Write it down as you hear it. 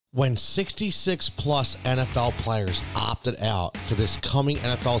When 66-plus NFL players opted out for this coming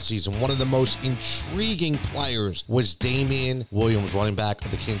NFL season, one of the most intriguing players was Damian Williams, running back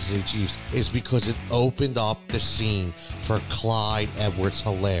of the Kansas City Chiefs, is because it opened up the scene for Clyde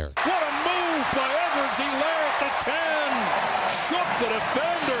Edwards-Helaire. What a move by Edwards-Helaire at the 10! Shook the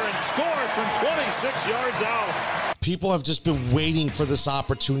defender and scored from 26 yards out. People have just been waiting for this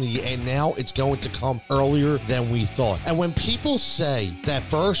opportunity, and now it's going to come earlier than we thought. And when people say that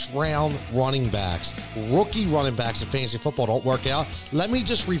first-round running backs, rookie running backs in fantasy football don't work out, let me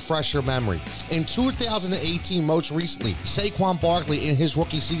just refresh your memory. In 2018, most recently, Saquon Barkley in his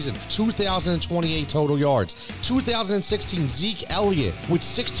rookie season, 2,028 total yards. 2016, Zeke Elliott with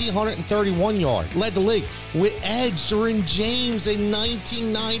 1,631 yards, led the league. With Edge during James in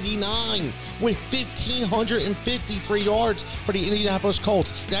 1999 with 1,553 yards for the Indianapolis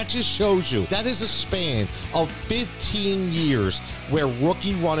Colts. That just shows you that is a span of 15 years where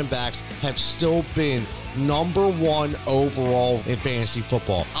rookie running backs have still been #1 overall in fantasy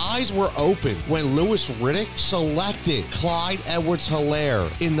football. Eyes were open when Louis Riddick selected Clyde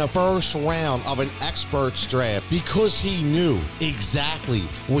Edwards-Helaire in the first round of an experts draft because he knew exactly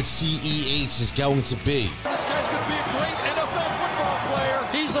what CEH is going to be. This guy's going to be a great NFL football player.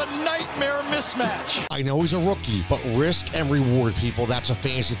 He's a nightmare mismatch. I know he's a rookie, but risk and reward, people, that's what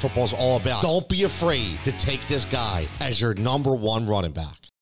fantasy football is all about. Don't be afraid to take this guy as your #1 running back.